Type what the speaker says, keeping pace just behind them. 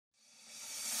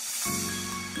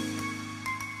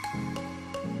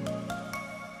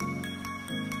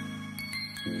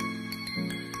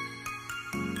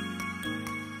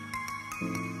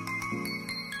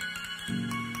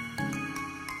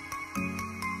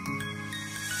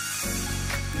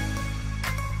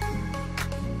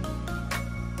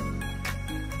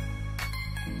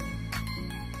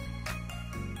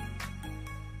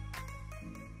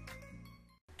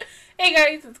Hey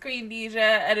guys, it's Queendija,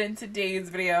 and in today's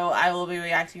video, I will be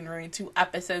reacting to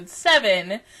episodes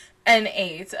 7 and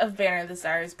 8 of Banner of the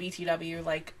Stars BTW.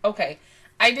 Like, okay,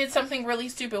 I did something really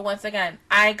stupid once again.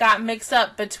 I got mixed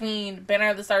up between Banner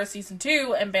of the Stars Season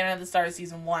 2 and Banner of the Stars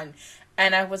Season 1,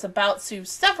 and I was about to,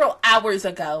 several hours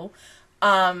ago,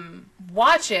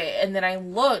 watch it, and then I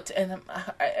looked, and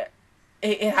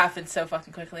it happened so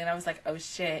fucking quickly, and I was like, oh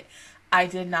shit. I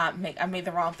made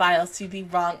the wrong files to the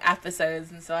wrong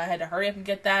episodes, and so I had to hurry up and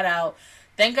get that out.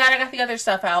 Thank God I got the other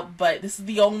stuff out, but this is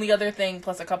the only other thing,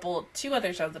 plus two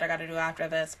other shows that I gotta do after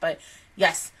this. But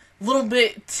yes, little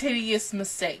bit tedious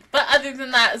mistake. But other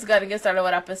than that, let's go ahead and get started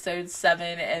with episodes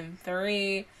 7 and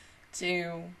 3,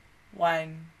 2,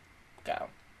 1, go.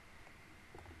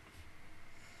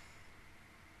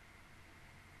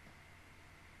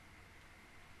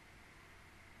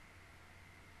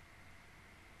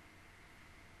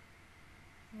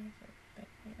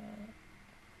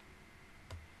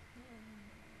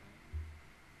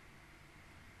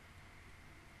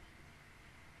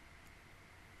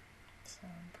 So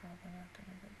I'm probably not going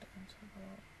to get done until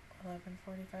about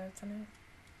 11:45 tonight.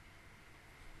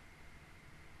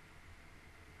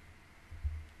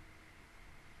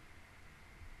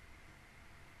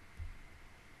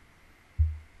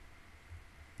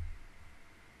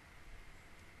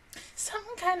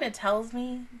 Something kind of tells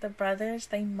me the brothers,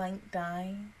 they might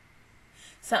die.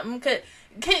 Something could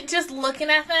just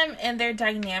looking at them and their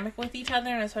dynamic with each other,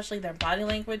 and especially their body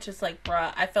language, it's like,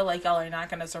 bruh, I feel like y'all are not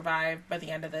going to survive by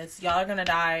the end of this. Y'all are going to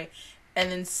die,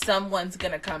 and then someone's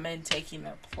going to come in taking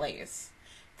their place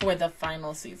for the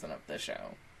final season of the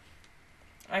show.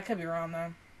 I could be wrong,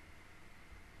 though.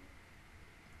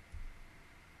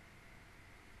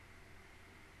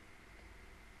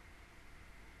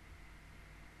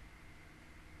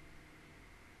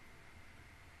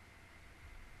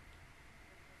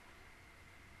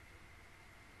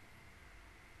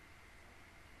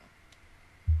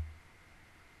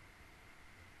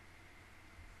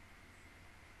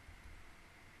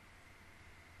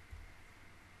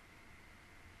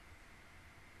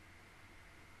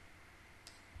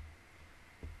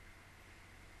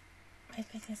 My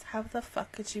thing is, how the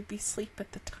fuck could you be asleep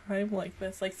at the time like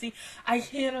this? Like, see, I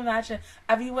can't imagine.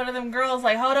 I'd be one of them girls,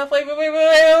 like, hold up, wait.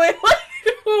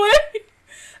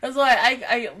 That's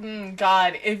why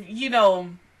God, if,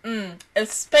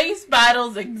 if space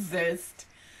battles exist,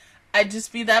 I'd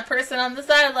just be that person on the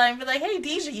sideline, be like, hey,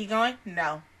 Deja, you going?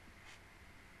 No.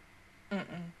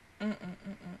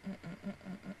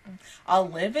 I'll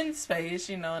live in space,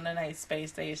 in a nice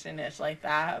space station-ish like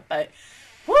that, but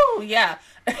woo, yeah.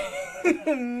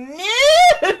 No!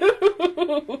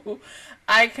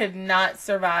 I could not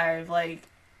survive, like,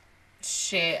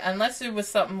 shit. Unless it was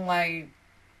something like,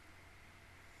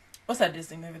 what's that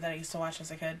Disney movie that I used to watch as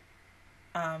a kid?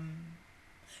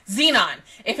 Xenon.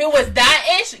 If it was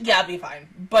that-ish, yeah, I'd be fine.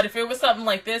 But if it was something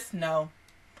like this, no.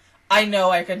 I know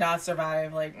I could not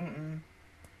survive, like,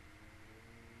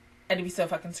 I'd be so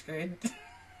fucking screwed.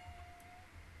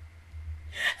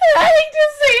 I hate to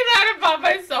say that about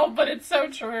myself, but it's so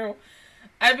true.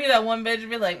 I'd be that one bitch and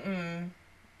be like,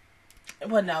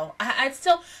 Well, no. I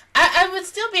would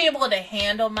still be able to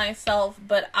handle myself,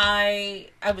 but I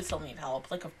would still need help.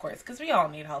 Like, of course, because we all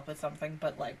need help with something,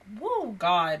 but like, whoa,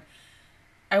 God.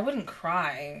 I wouldn't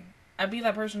cry. I'd be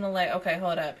that person to like, okay,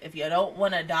 hold up. If you don't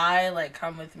want to die, like,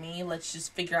 come with me. Let's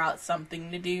just figure out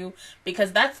something to do.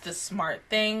 Because that's the smart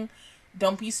thing.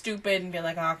 Don't be stupid and be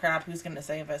like, oh crap, who's going to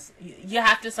save us? You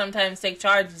have to sometimes take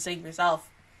charge and save yourself.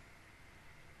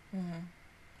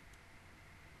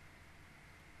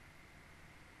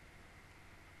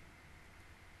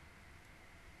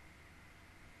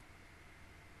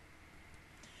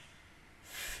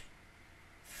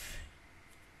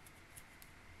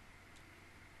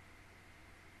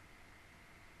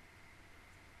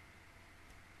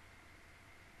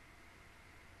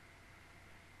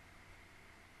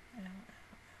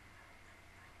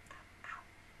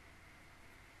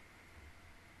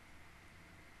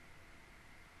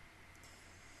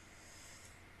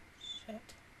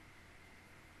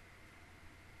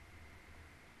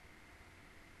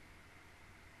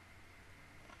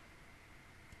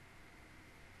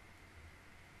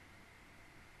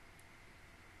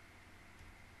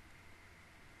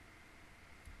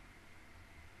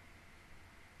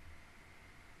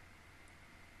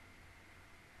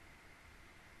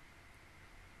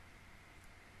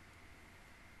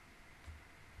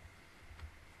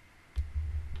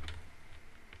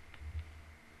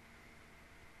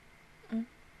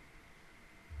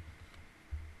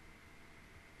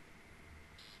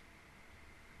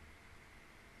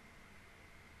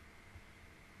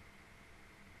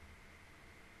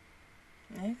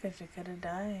 Because you could have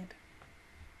died.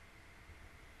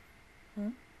 Hmm?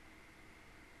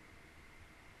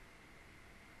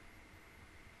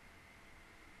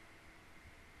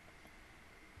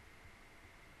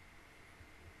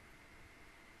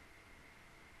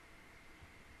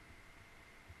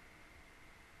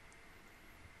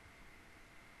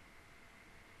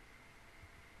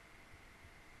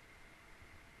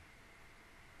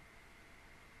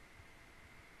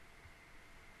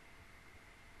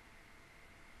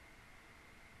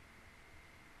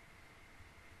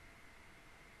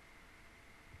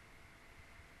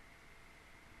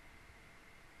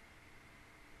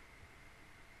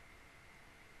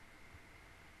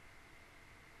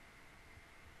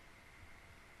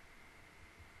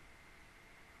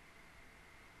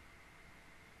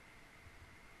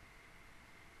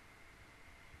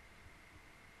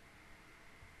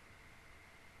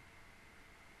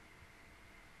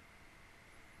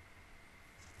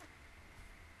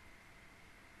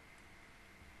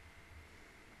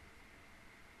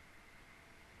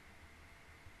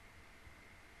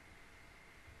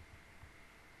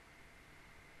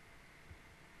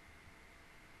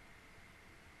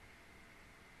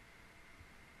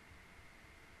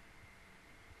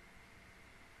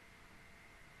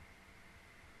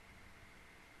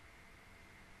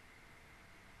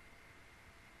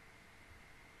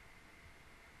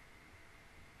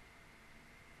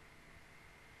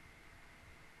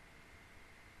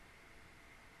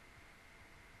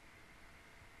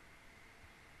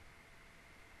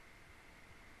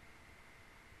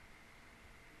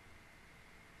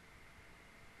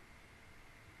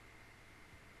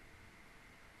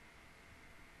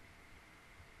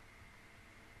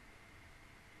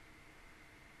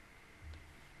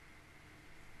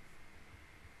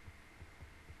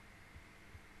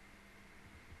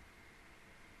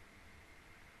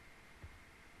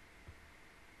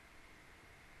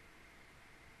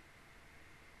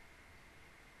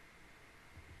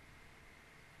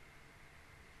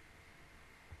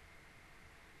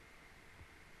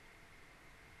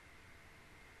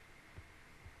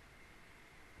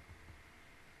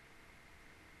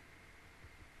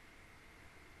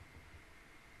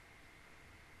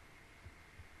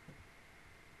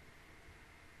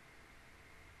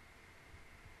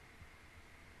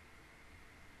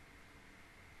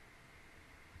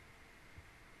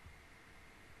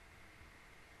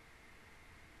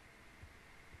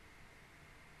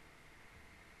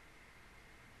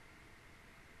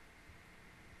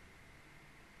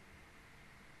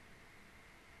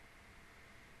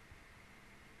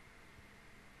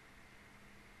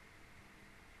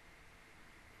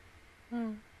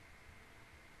 Hmm.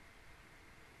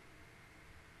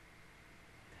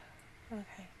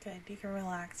 Okay, good. You can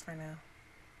relax for now.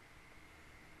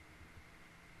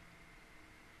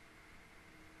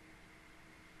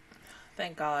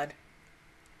 Thank God.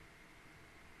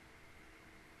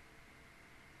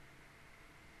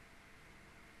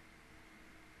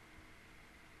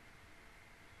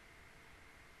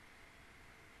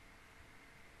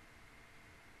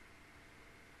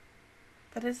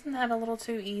 But isn't that a little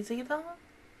too easy, though?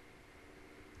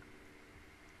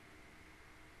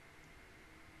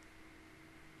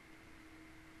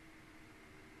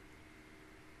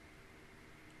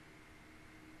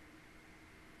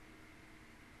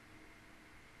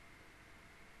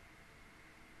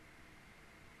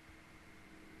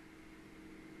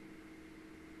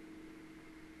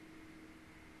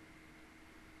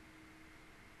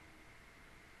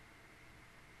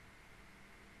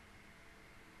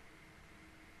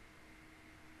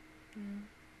 Mm.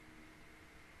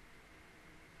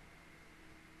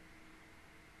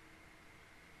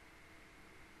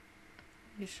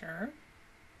 You sure?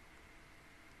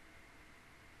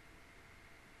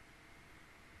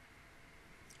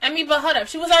 I mean, but hold up.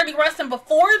 She was already resting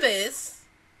before this.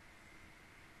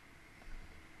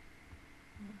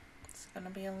 It's gonna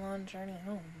be a long journey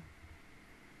home.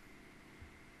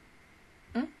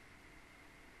 Hmm?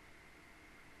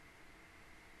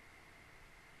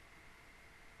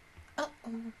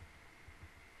 Uh-oh.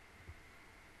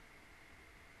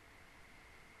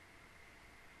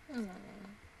 Hmm.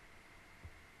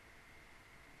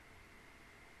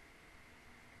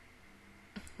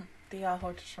 The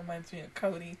Yahoo just reminds me of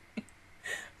Cody.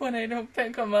 When I don't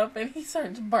pick him up and he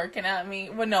starts barking at me.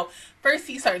 Well, no. First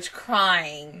he starts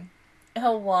crying.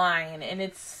 He'll whine. And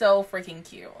it's so freaking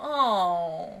cute.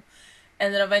 Oh.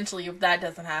 And then eventually, if that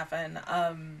doesn't happen,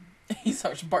 he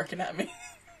starts barking at me.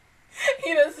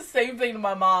 He does the same thing to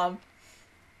my mom.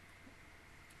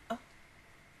 Oh.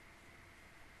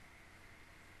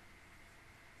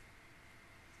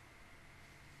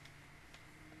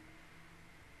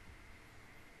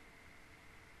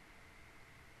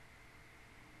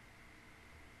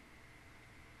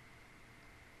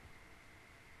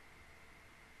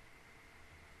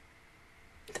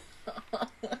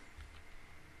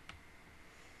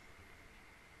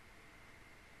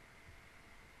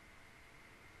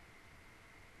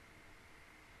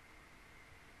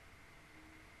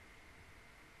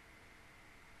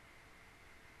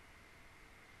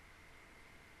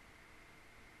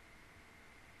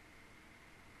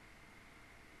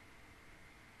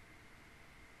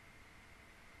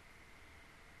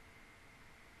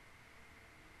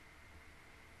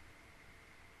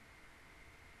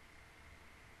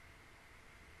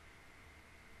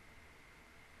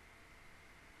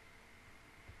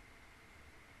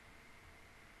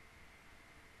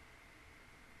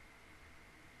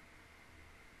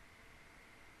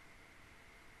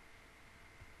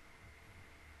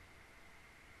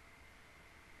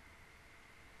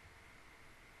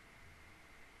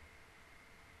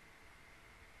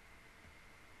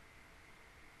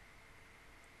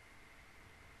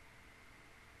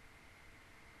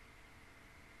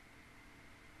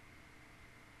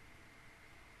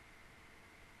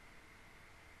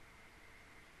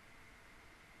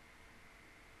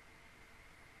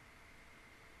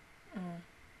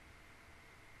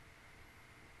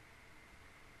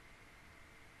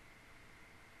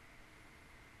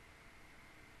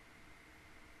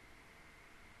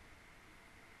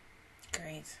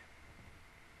 right.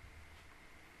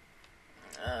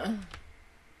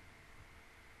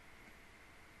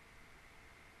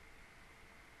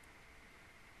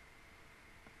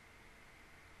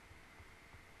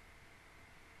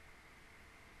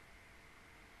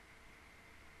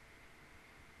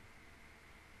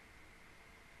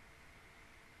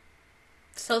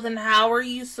 So then how are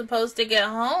you supposed to get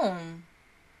home?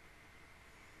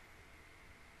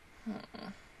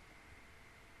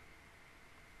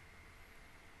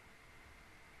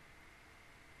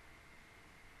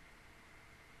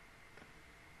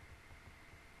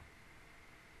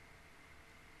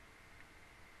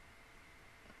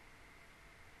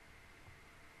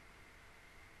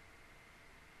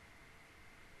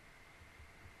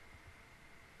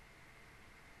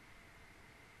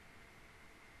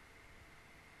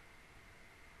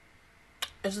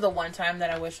 This is the one time that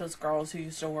I wish those girls who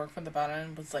used to work for the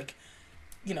button was like,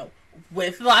 you know,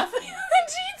 with Lafayette and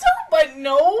Gito, but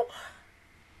no.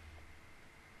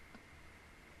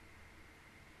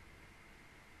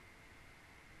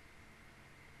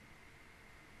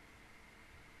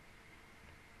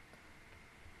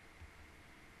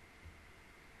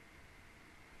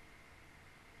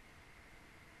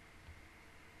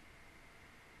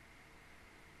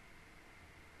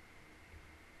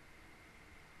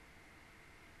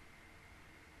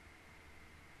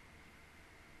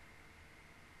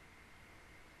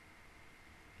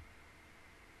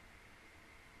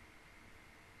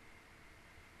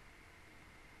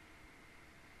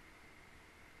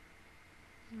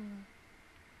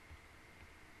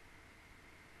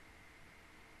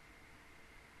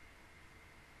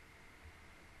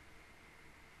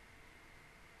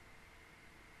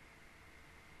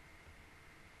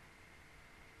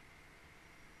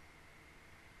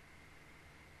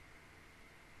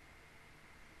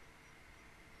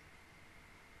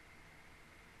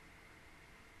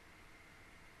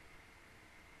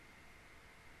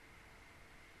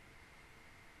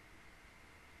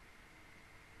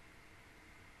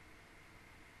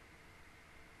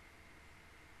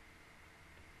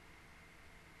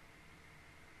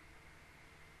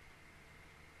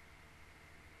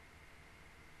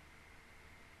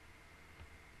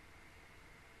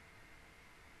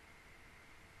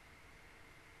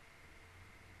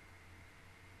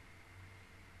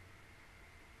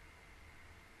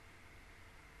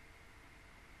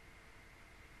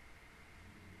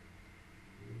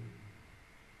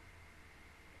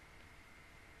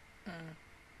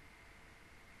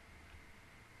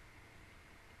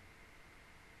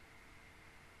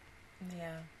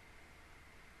 Yeah.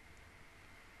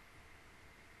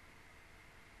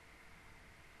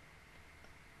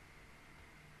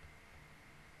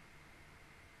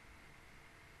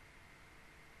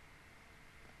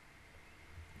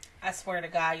 I swear to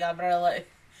God, y'all better let...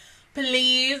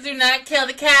 Please do not kill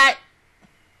the cat.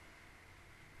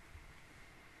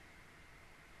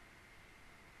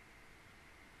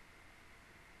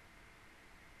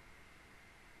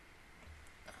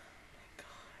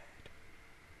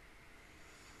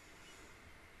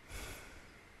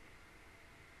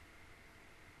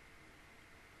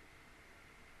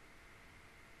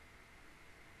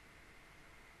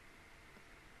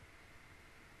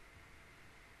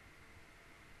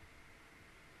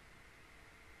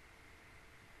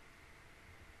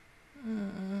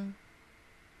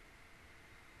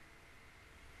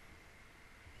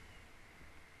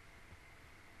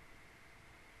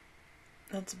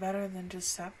 That's better than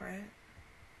just separate.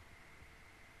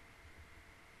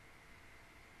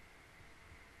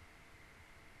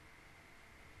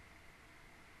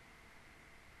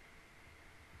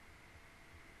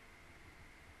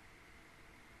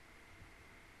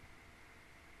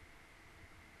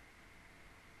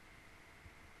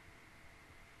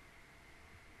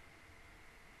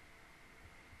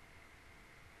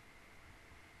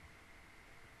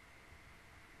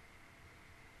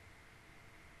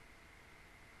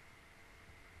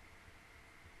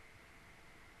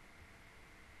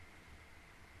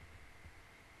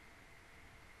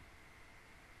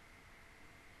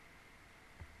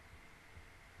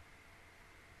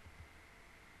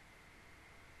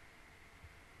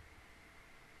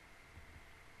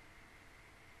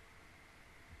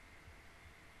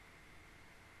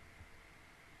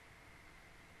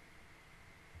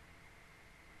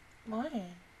 Why?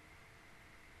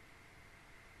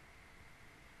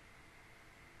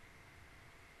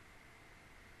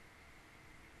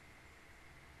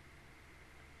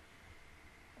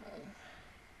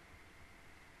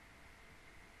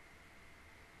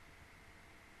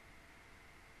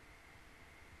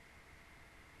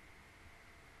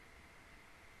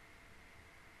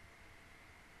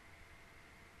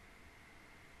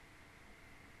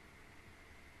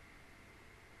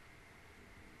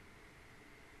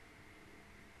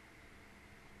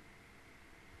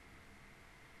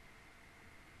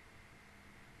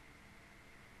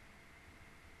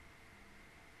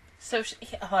 So,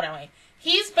 hold on, wait.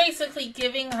 He's basically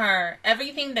giving her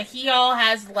everything that he all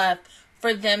has left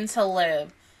for them to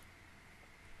live.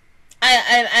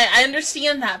 I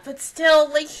understand that, but still,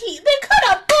 like, they could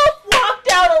have both walked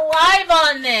out alive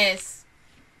on this.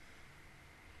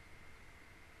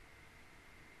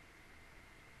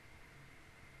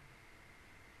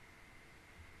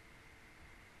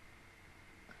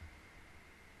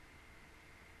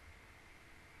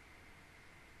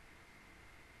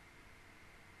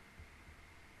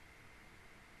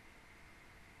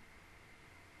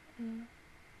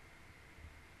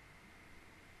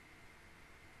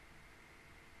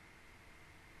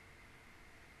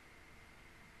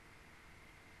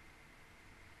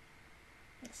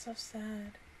 It's so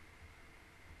sad.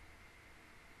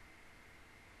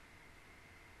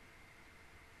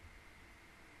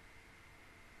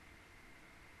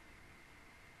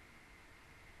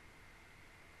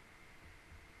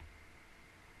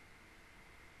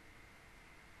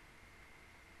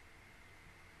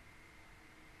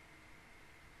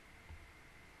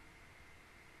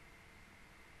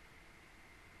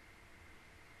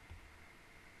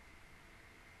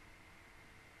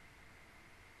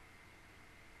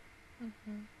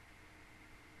 Mm-hmm.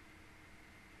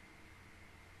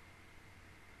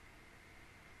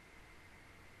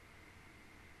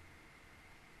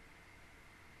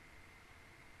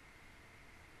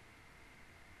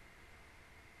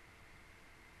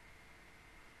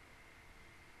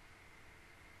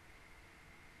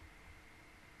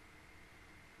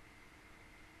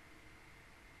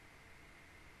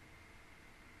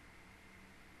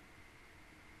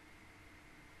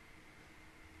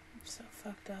 I'm so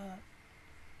fucked up.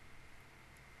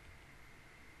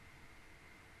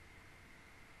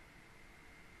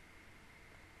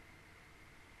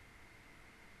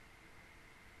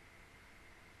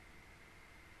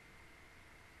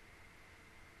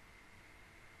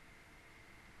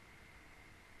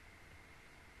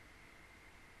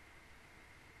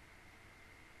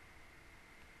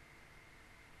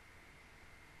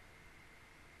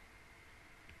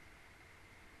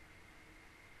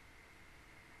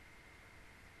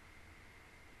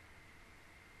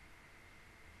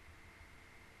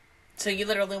 So you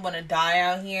literally want to die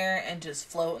out here and just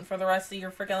float for the rest of your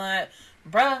freaking life?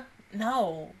 Bruh,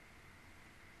 no.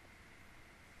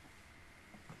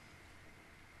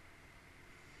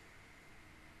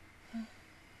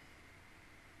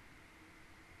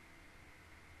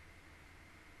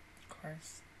 Of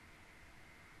course.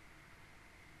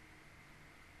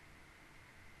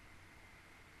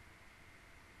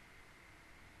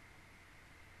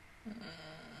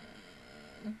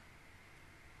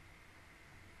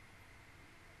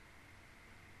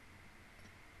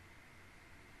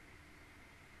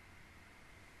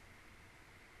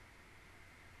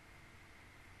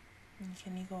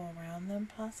 Can you go around them,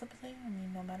 possibly? I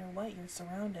mean, no matter what, you're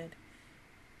surrounded.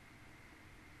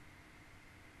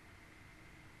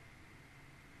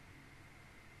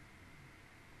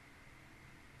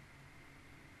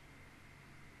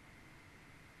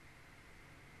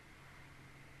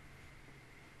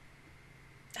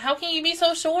 How can you be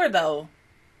so sure, though?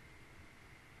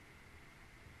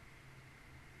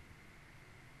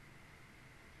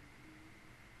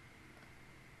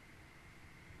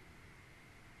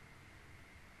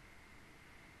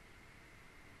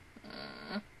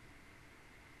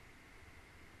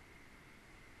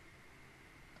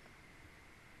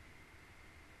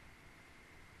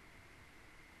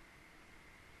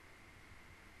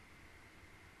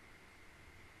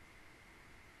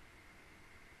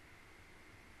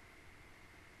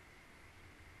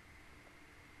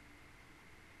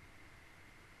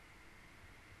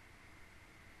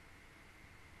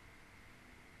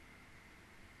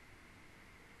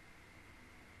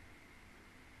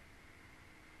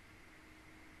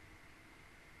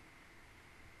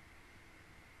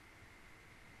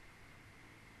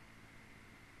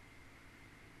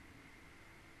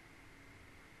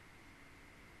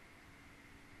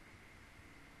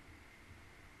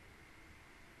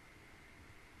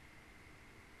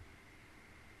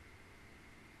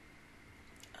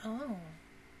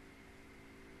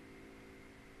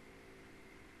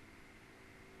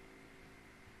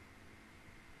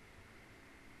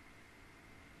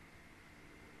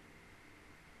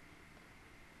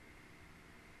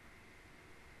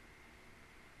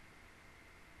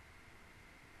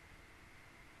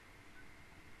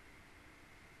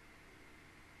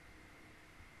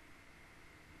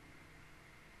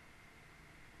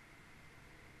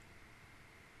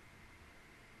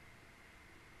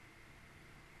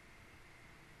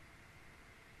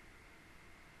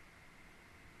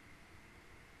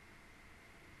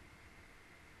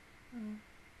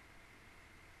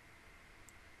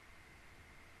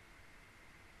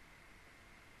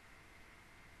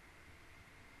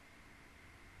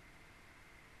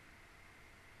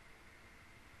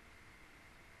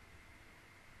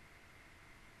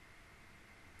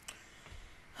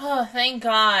 thank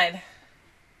God.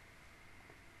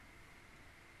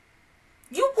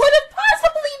 You would have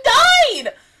possibly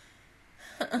died!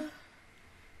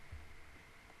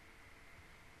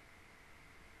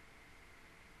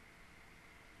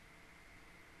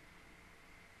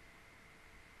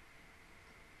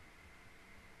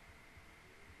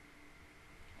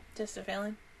 Just a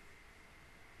feeling.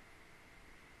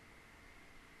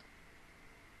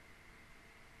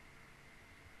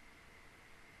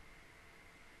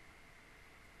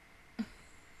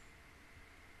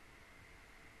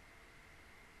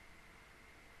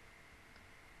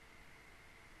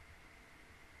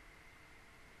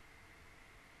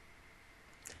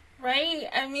 Right?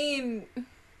 I mean...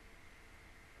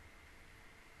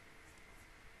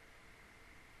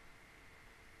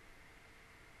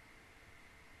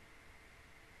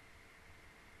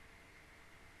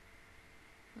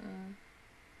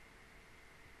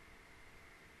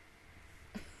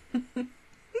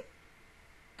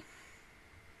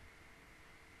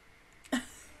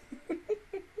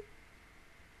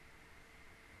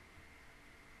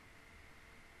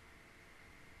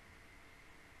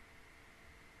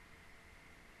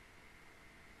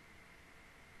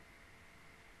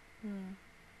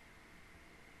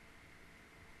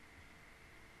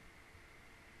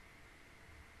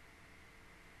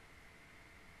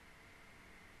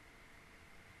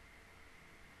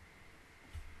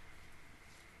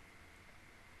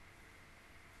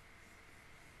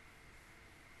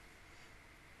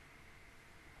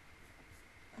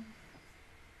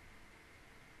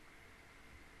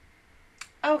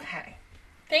 Okay.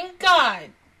 Thank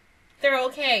God they're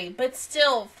okay. But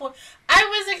still, I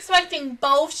was expecting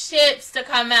both ships to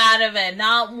come out of it,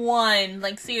 not one.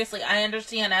 Like, seriously, I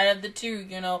understand out of the two,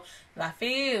 you know,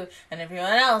 Lafayette and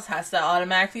everyone else has to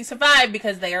automatically survive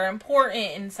because they are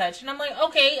important and such. And I'm like,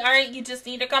 okay, alright, you just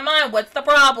need to come on. What's the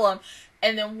problem?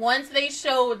 And then once they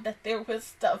showed that there was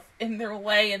stuff in their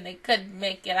way and they couldn't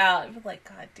make it out, it was like,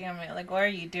 God damn it. Like, why are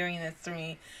you doing this to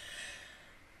me?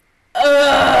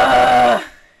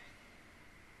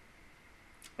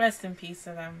 Rest in peace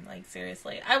to them. Like,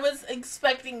 seriously. I was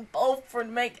expecting both for to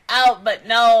make out, but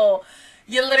no.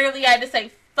 You literally had to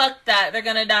say, fuck that. They're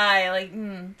gonna die. Like,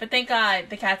 But thank God,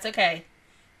 the cat's okay.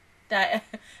 That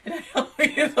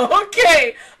he's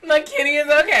okay. My kitty is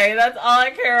okay. That's all I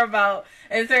care about.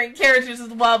 And certain characters as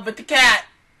well, but the cat.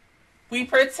 We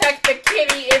protect the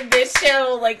kitty in this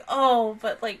show. Like, oh,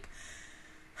 but like,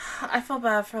 I feel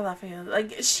bad for Lafayette.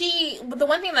 Like, the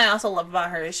one thing that I also love about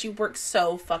her is she works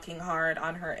so fucking hard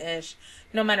on her ish,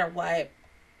 no matter what.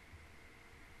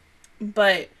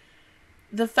 But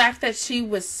the fact that she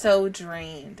was so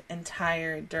drained and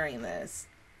tired during this,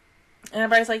 and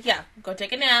everybody's like, yeah, go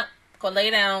take a nap, go lay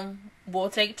down,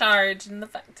 we'll take charge. And the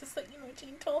fact just like, you know,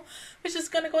 Gentle was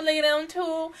just gonna go lay down too, and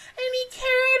he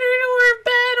carried her to her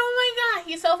bed. Oh my God,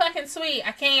 he's so fucking sweet.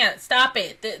 I can't stop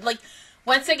it. Like,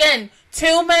 once again,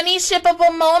 too many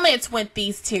shippable moments with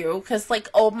these two. Because, like,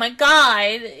 oh my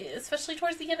God. Especially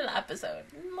towards the end of the episode.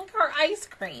 Like, her ice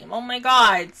cream. Oh my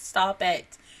God. Stop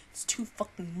it. It's too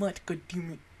fucking much. God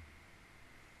damn it.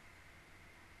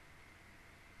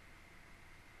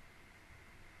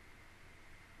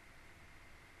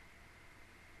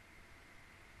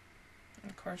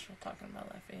 Of course, we're talking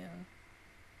about Lafayette.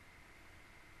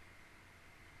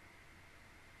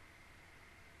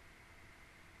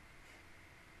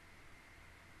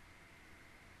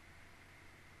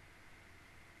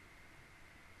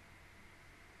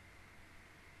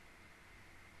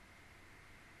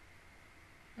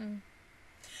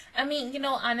 I mean, you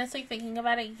know, honestly thinking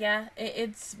about it, yeah,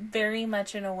 it's very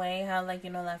much in a way how, like, you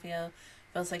know, Lafayette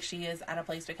feels like she is out of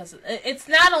place because it's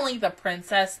not only the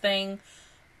princess thing.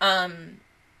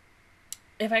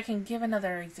 If I can give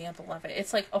another example of it,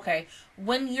 it's like, okay,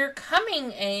 when you're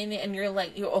coming in and you're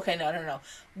like, okay, no.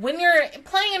 When you're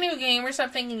playing a new game or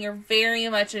something and you're very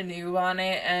much a noob on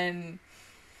it and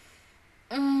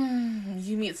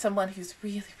you meet someone who's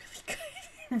really, really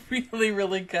good, really,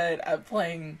 really good at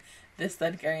playing this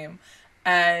said game,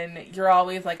 and you're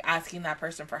always like asking that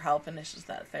person for help, and it's just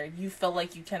that you feel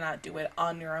like you cannot do it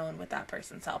on your own with that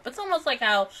person's help. It's almost like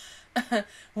how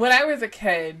when I was a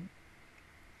kid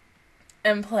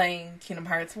and playing Kingdom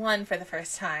Hearts 1 for the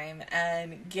first time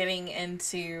and getting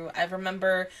into, I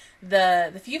remember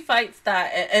the few fights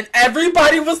that, and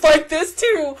everybody was like this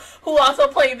too, who also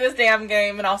played this damn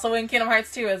game, and also in Kingdom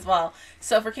Hearts 2 as well.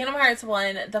 So for Kingdom Hearts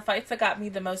 1, the fights that got me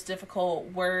the most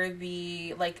difficult were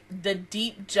the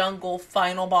deep jungle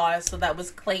final boss, so that was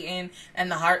Clayton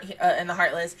and the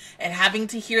Heartless, and having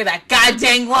to hear that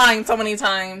goddamn line so many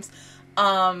times.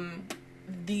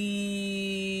 The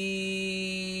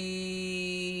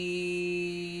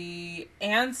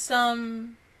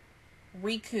Ansem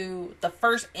Riku, the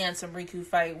first Ansem Riku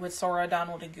fight with Sora,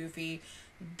 Donald, and Goofy,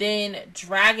 then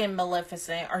Dragon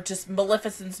Maleficent, or just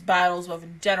Maleficent's battles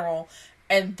in general,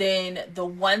 and then the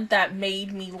one that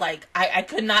made me like, I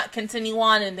could not continue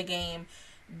on in the game,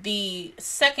 the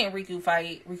second Riku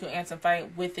Ansem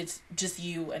fight with it's just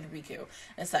you and Riku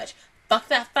and such. Fuck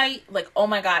that fight. Like, oh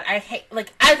my god, I hate,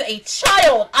 like, as a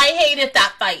child, I hated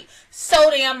that fight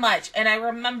so damn much. And I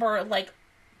remember, like,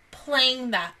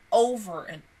 playing that over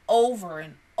and over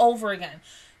and over again.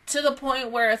 To the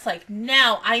point where it's like,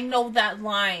 now I know that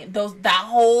line, that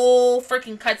whole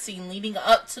freaking cutscene leading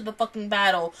up to the fucking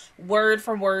battle, word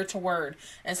from word to word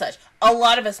and such. A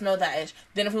lot of us know that ish.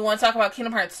 Then if we want to talk about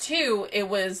Kingdom Hearts 2, it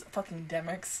was fucking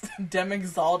Demix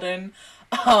Zaldin.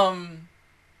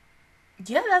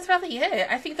 Yeah, that's really it.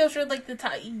 I think those were like the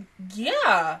time.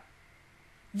 Yeah,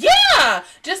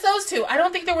 just those two. I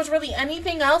don't think there was really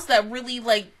anything else that really,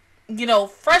 like, you know,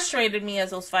 frustrated me as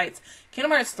those fights.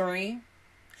 Kingdom Hearts 3.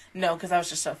 No, because I was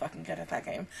just so fucking good at that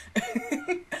game.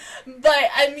 But,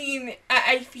 I mean,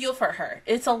 I feel for her.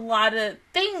 It's a lot of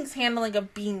things handling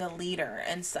of being a leader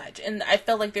and such. And I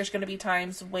feel like there's going to be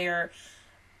times where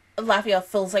Lafayette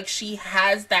feels like she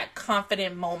has that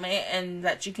confident moment and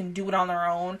that she can do it on her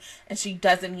own and she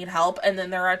doesn't need help. And then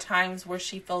there are times where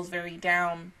she feels very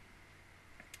down.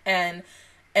 And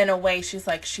in a way, she's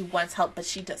like, she wants help, but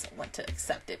she doesn't want to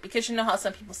accept it. Because you know how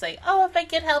some people say, oh, if I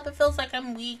get help, it feels like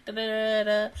I'm weak. Da, da, da,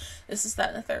 da. This is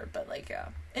that and the third. But, like, yeah.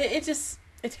 It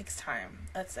takes time.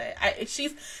 That's it.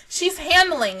 She's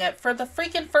handling it for the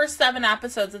freaking first 7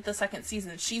 episodes of the second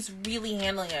season. She's really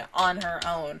handling it on her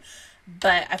own.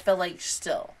 But I feel like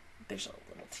still, there's a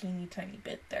little teeny tiny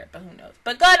bit there. But who knows.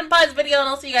 But go ahead and pause the video and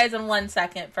I'll see you guys in 1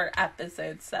 second for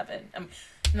episode 7.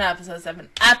 Not episode 7.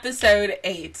 Episode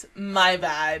 8. My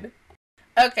bad.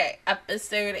 Okay.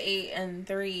 Episode 8 and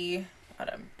 3. Hold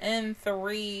on. In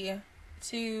 3,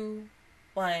 2,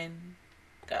 1,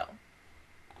 go.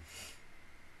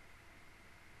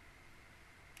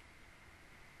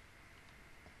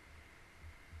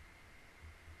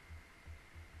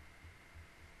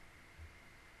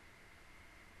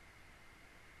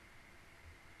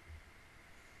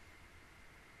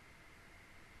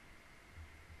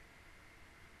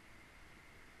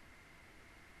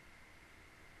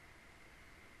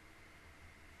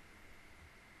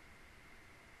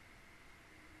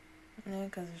 Yeah,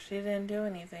 because if she didn't do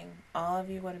anything, all of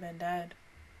you would have been dead.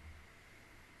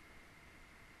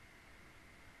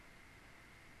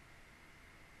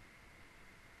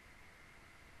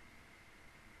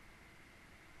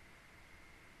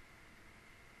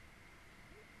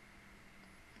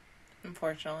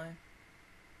 Unfortunately.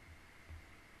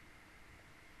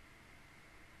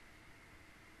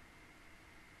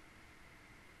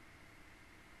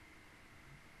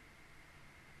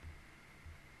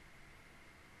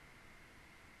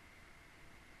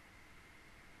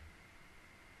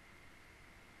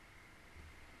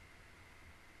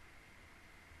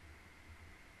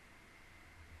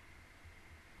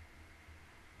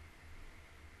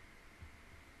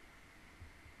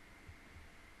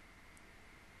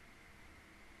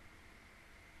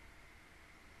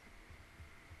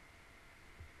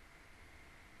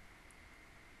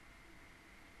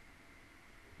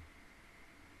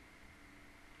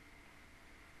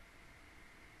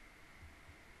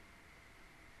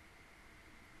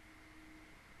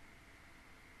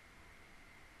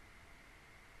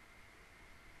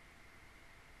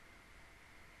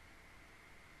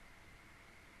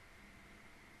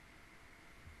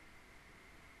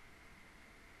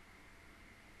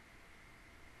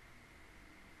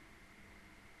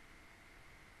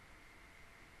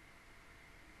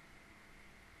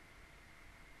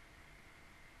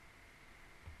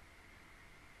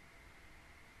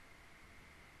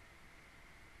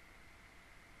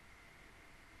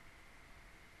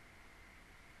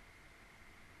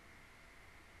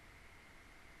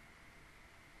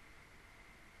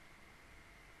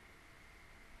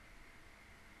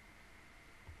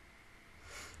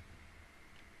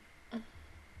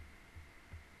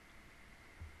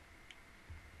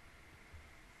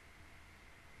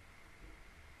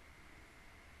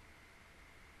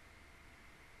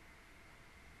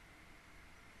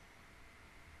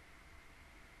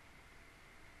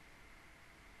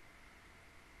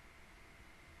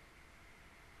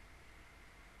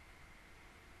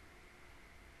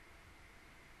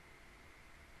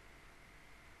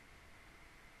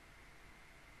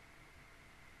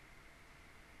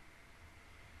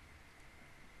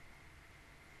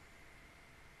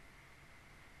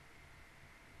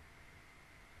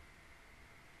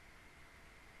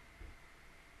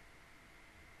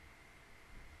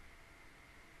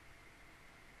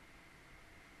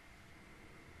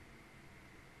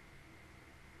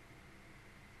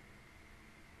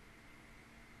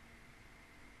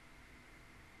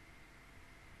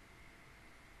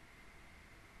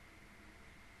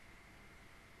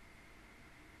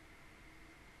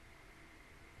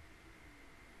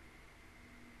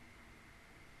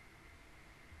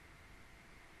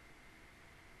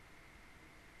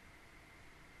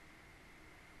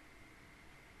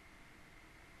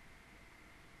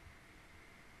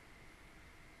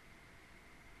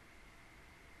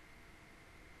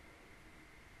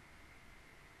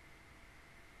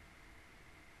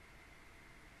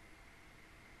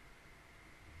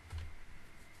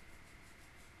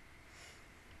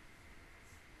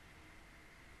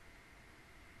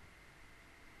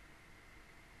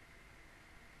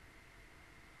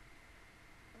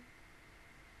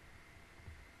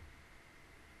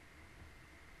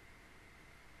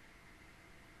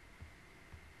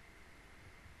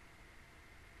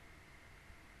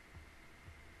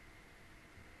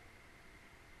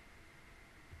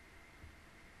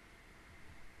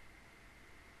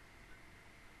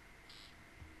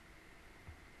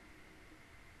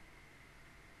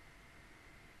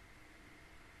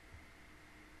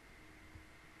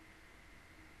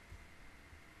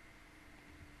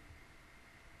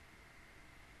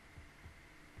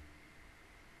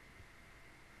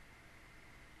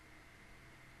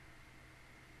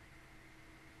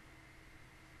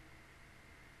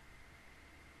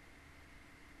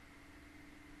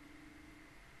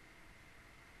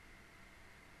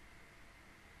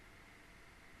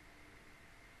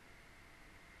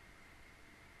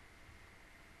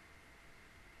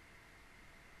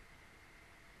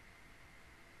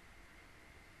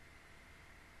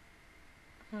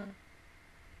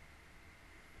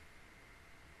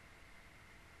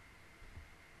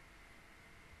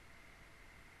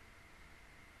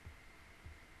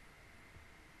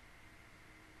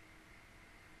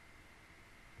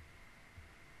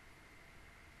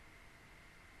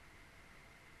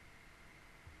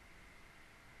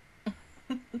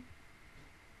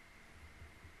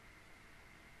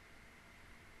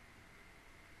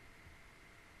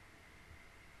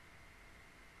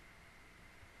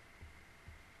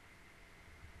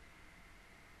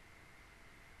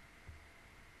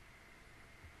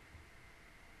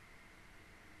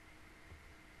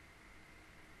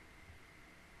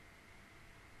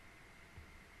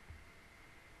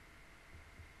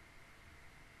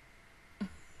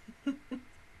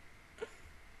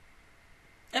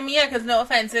 I mean, yeah, because no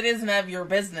offense, it is none of your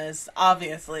business,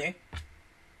 obviously.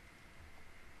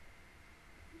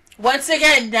 Once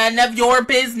again, none of your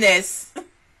business.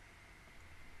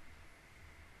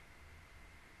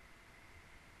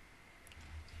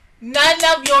 None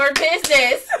of your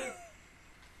business.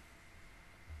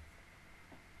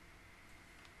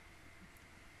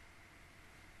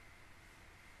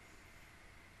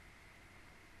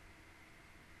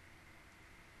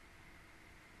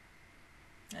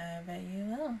 I bet you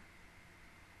will.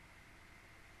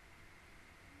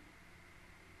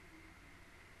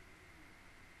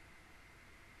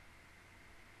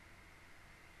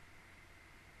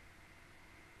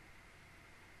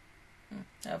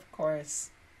 Of course.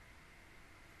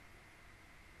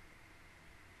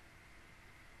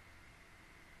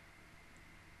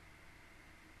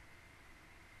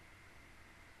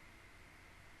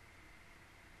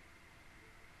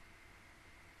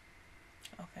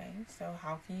 Okay, so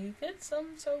how can you get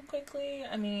some so quickly?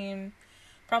 I mean,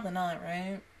 probably not,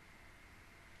 right?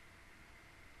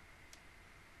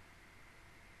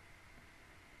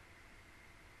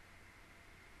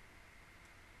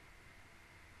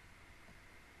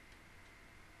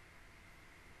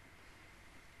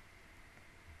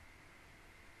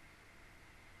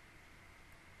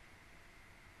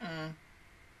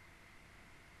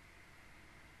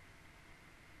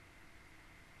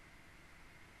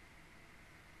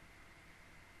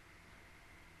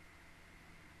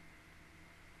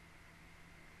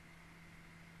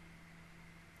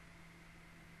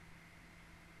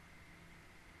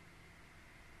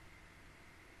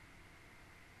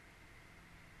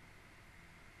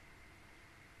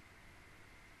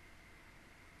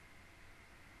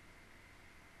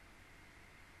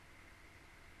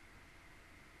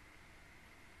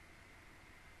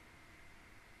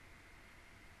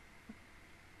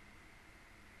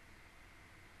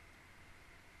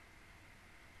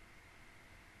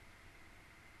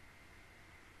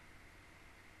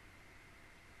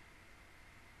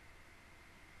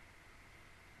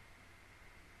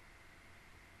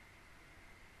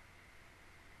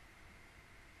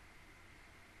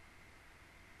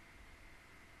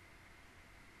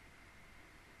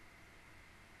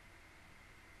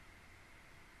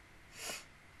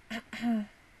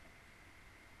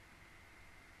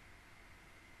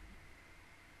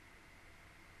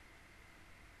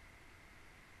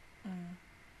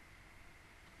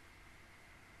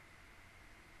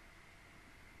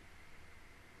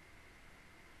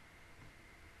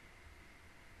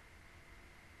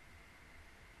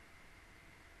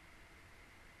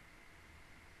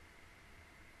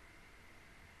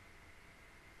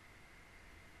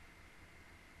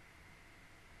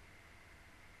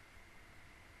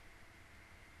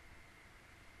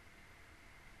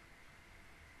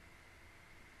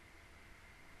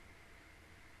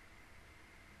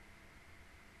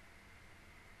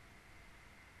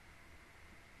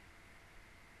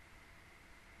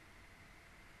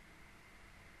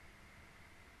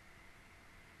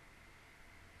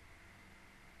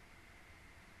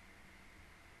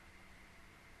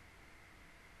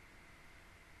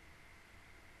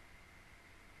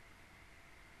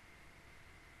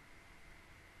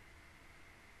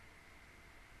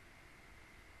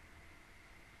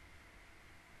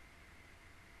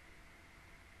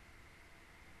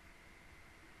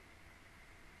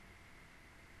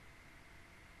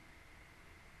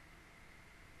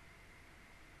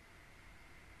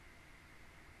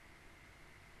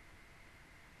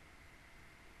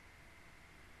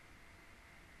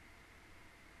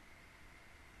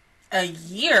 A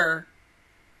year?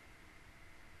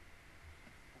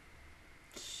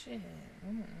 Shit.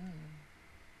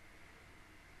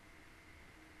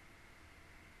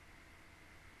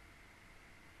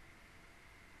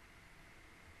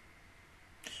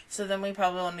 So then we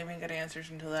probably won't even get answers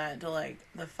until like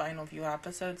the final few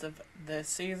episodes of this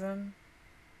season.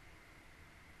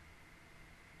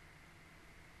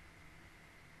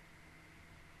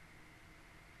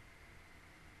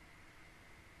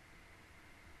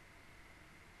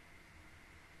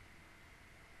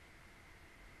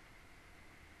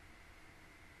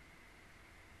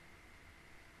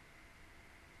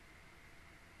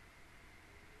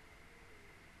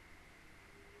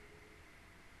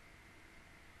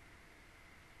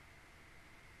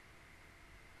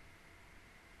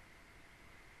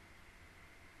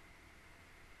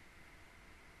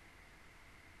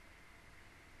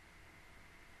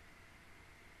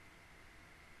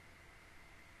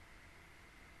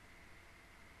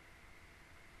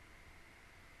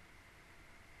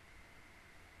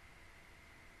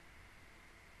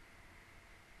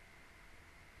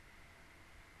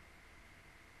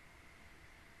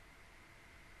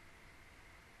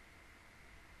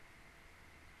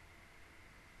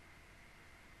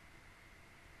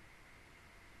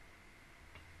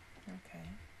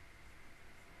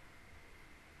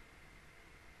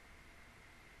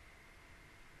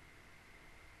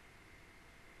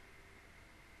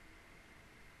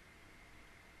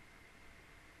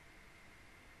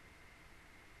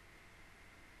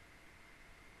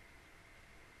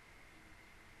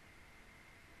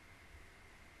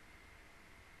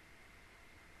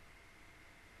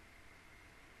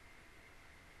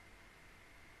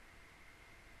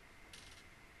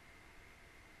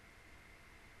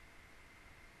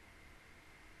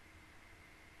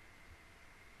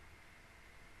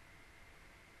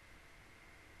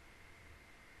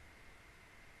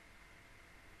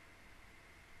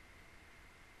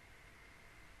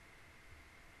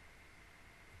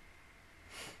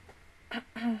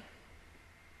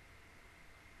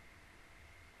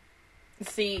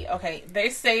 See, okay, they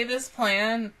say this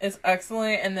plan is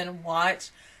excellent, and then watch.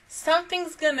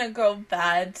 Something's gonna go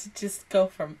bad to just go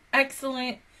from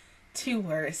excellent to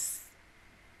worse.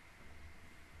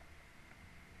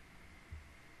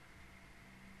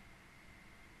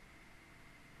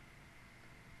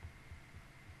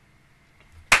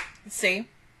 See?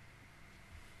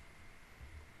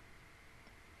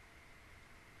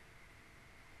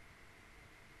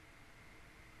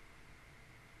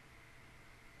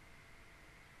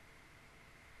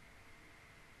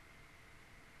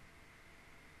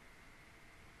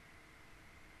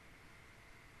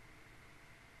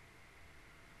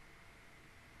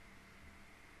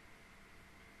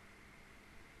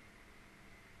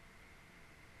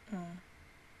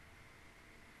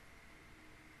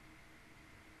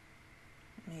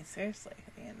 I mean, seriously,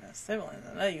 you know, siblings.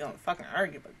 I know you're gonna fucking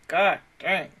argue, but god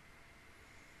dang.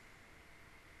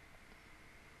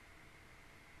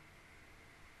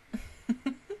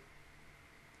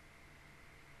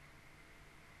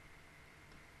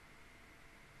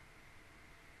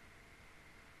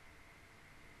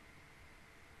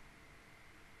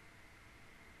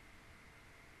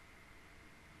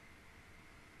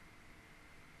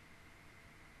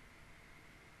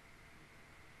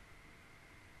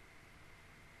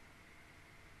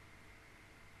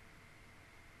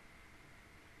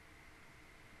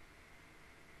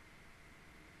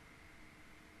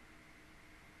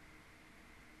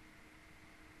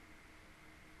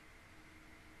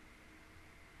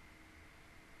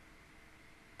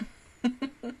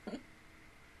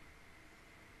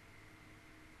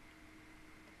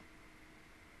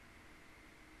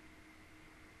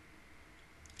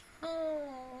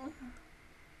 Oh.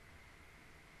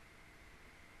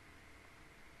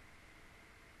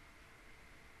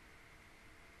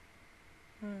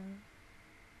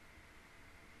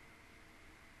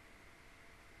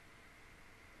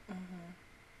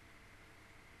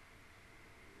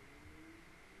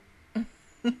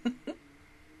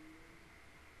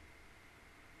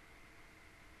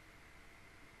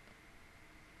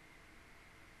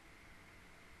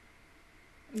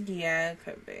 Yeah, it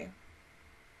could be.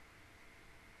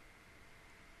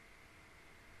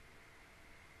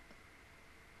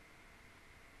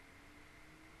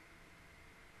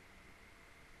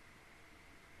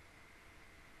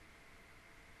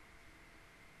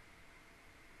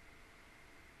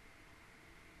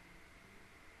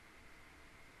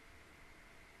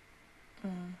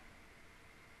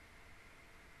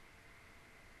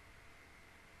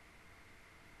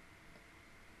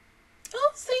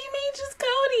 Oh, same age as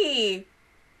Cody.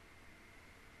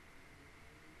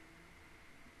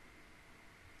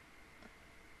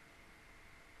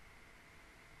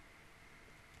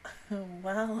 Oh,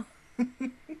 well.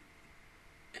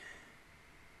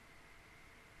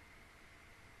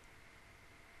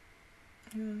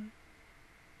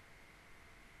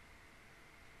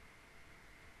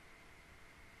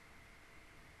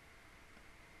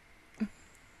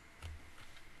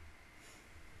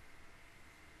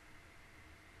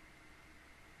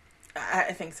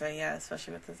 I think so, yeah,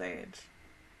 especially with his age.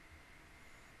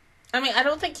 I mean, I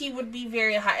don't think he would be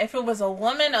very high. If it was a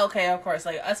woman, okay, of course.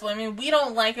 Like, us women, we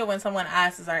don't like it when someone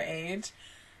asks our age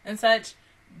and such,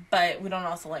 but we don't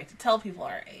also like to tell people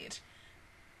our age.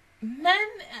 Men,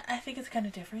 I think it's kind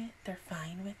of different. They're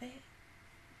fine with it.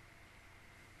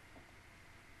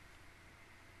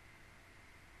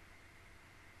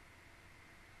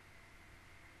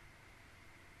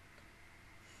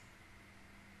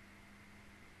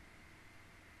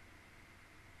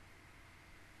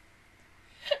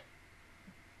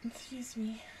 Excuse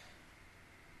me.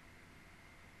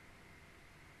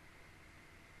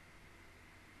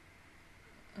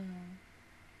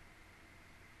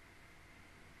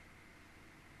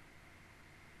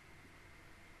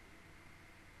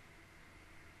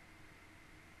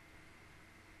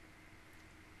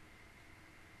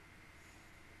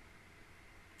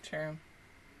 True.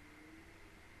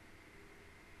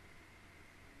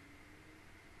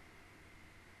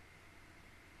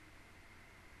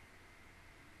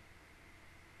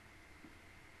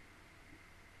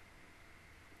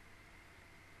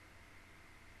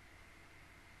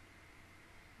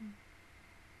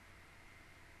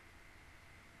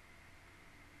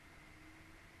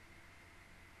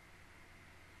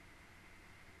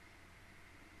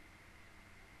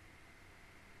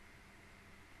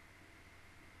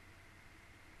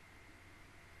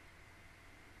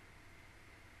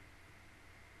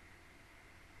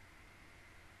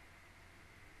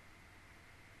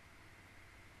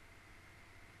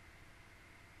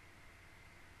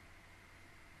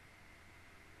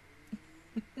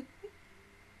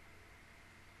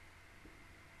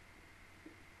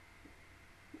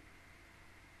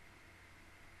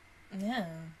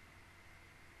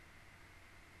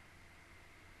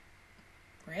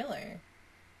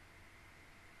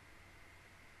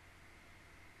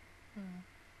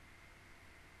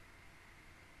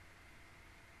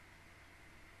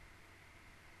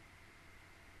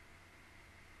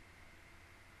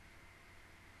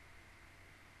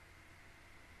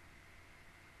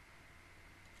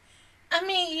 I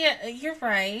mean, yeah, you're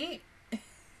right.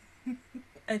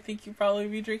 I think you probably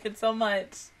be drinking so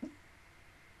much.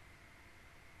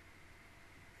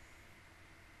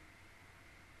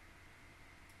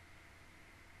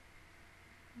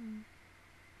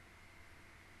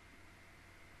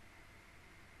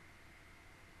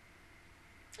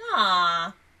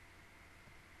 Aww.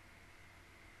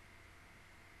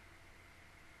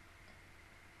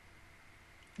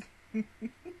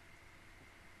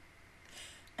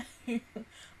 I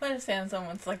understand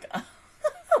someone's like a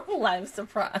live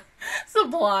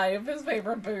supply of his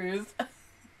favorite booze.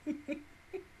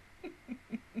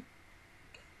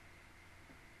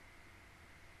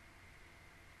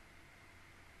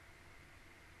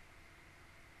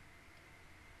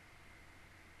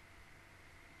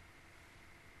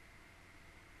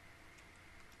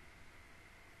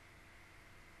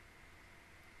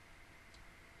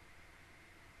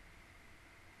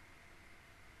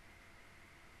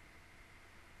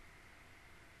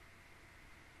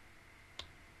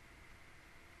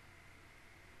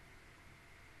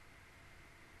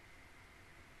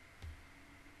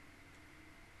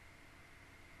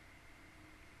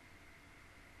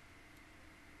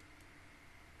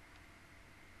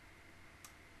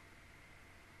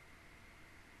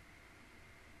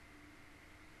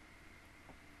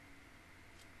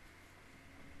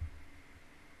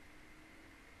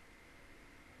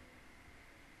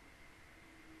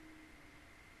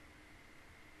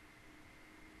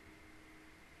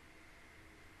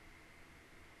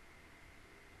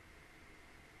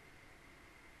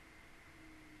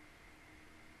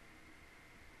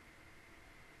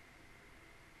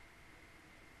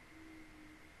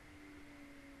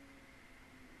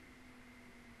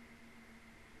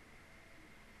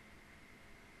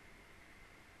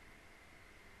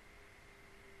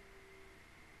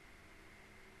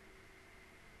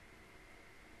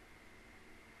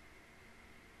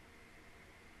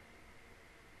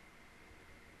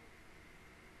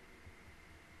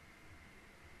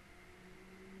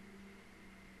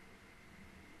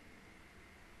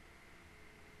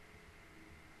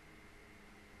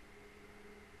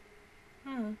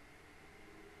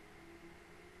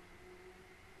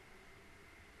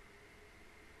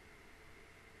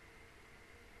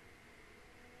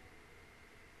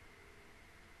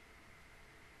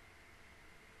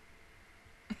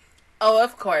 Oh,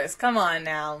 of course. Come on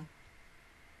now.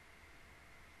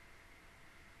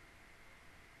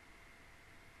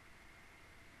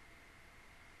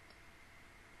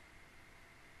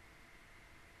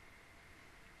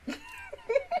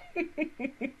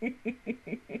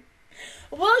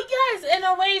 Well, yes, in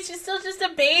a way, she's still just a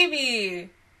baby.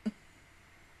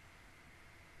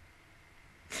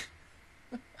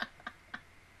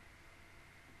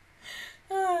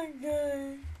 Oh,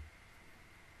 God.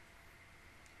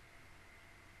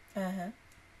 Uh-huh.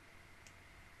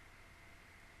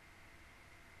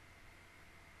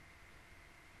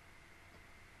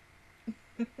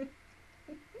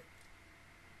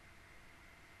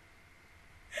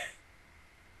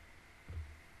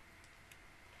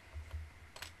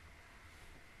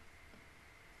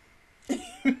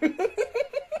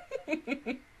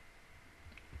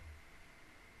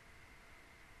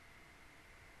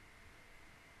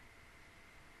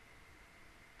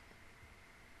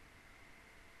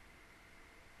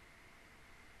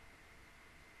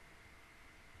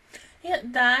 Yeah,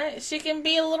 that she can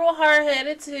be a little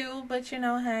hard-headed too, but you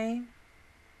know, hey.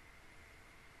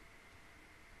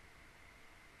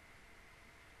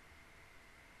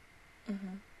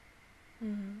 Mhm.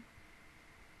 Mhm.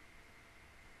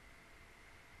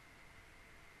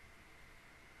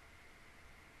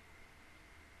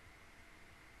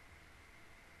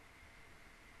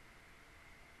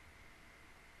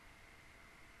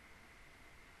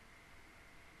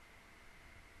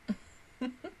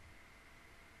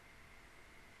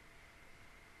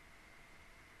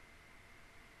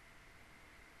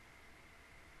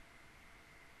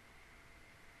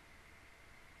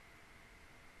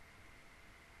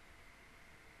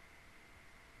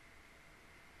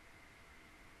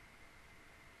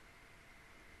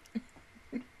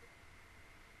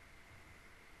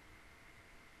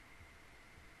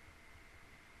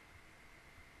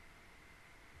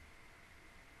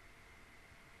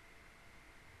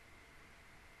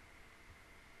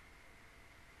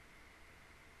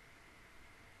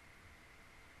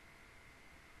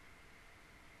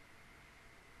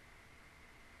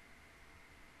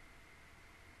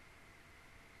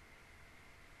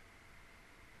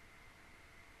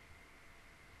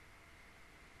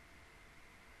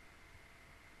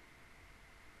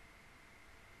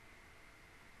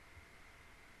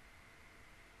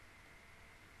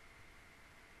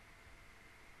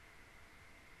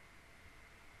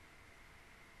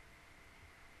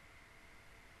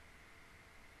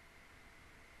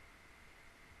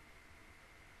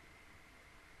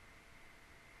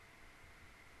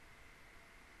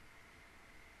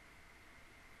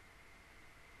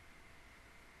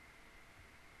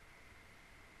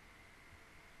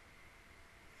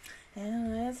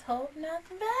 Let's hope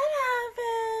nothing bad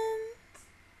happens.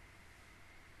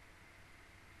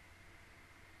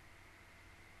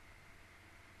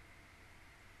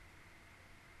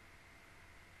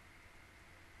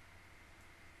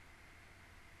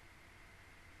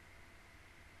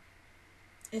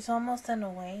 It's almost in a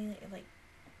way, like,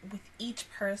 with each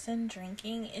person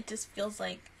drinking, it just feels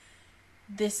like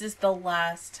this is the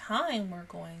last time we're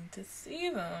going to see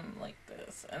them like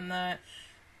this. And that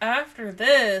after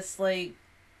this, like,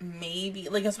 maybe,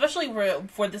 like, especially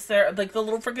for this, like, the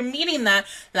little freaking meeting that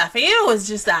Lafayette was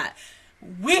just at.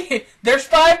 There's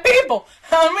 5 people.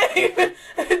 How many?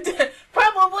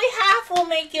 Probably half will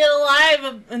make it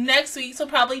alive next week, so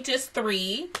probably just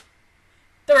 3.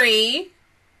 3.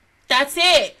 That's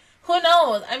it. Who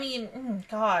knows? I mean,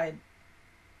 God.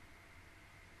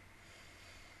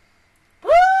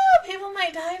 Woo! People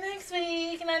might die next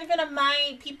week. Not even a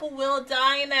might. People will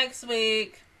die next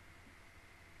week.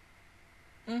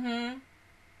 Ugh.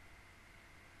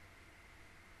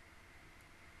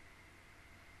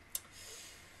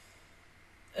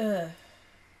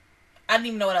 I don't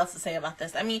even know what else to say about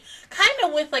this. I mean, kind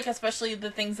of with, like, especially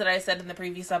the things that I said in the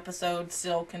previous episode,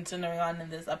 still continuing on in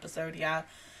this episode, yeah.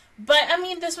 But, I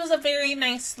mean, this was a very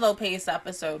nice, slow-paced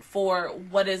episode for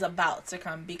what is about to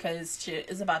come, because shit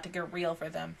is about to get real for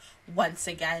them once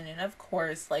again. And, of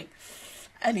course, like,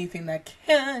 anything that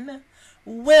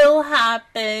will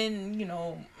happen. You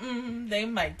know, they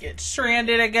might get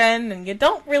stranded again, and you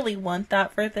don't really want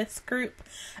that for this group.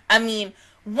 I mean,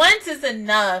 once is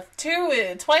enough.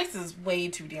 Twice is way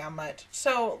too damn much.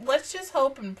 So, let's just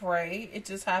hope and pray it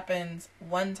just happens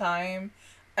one time.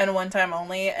 And one time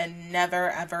only, and never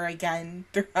ever again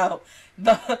throughout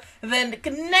the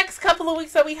next couple of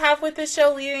weeks that we have with this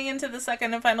show leading into the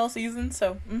second and final season.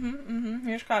 So,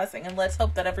 here's crossing, and let's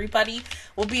hope that everybody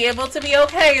will be able to be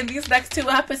okay in these next 2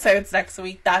 episodes next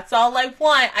week. That's all I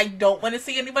want. I don't want to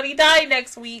see anybody die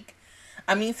next week.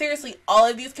 I mean, seriously, all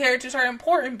of these characters are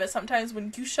important, but sometimes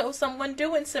when you show someone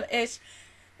doing some ish,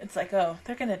 it's like, oh,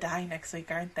 they're gonna die next week,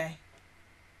 aren't they?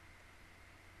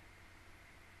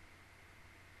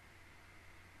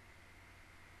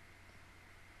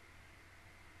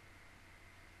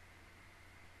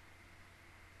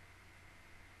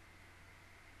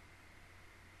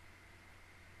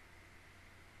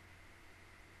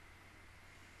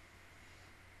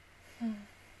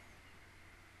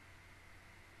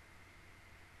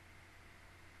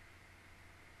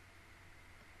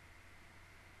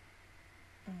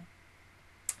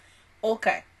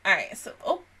 Okay. Alright, so,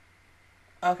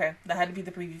 okay, that had to be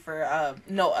the preview for,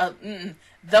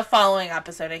 the following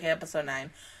episode, aka episode 9.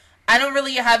 I don't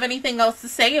really have anything else to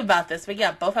say about this, but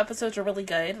yeah, both episodes are really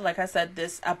good. Like I said,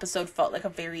 this episode felt like a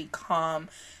very calm,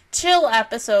 chill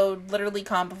episode, literally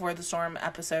calm before the storm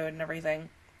episode and everything.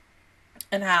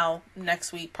 And how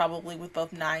next week, probably with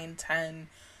both 9, 10,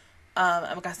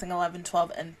 I'm guessing 11,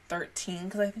 12, and 13,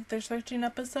 because I think there's 13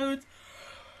 episodes.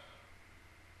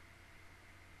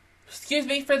 Excuse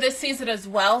me, for this season as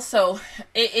well. So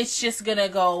it's just gonna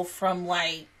go from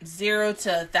like 0 to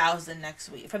 1,000 next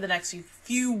week for the next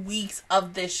few weeks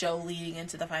of this show leading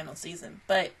into the final season.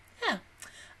 But yeah,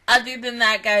 other than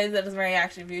that, guys, that is my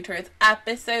reaction view towards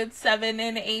episode 7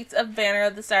 and 8 of Banner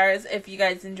of the Stars. If you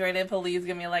guys enjoyed it, please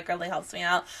give me a like, really helps me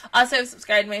out. Also,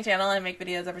 subscribe to my channel. I make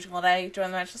videos every single day.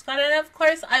 Join the Mush Squad, and of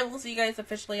course, I will see you guys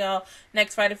officially all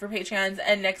next Friday for Patreons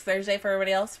and next Thursday for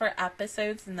everybody else for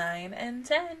episodes 9 and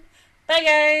 10.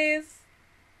 Bye,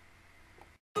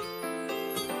 guys!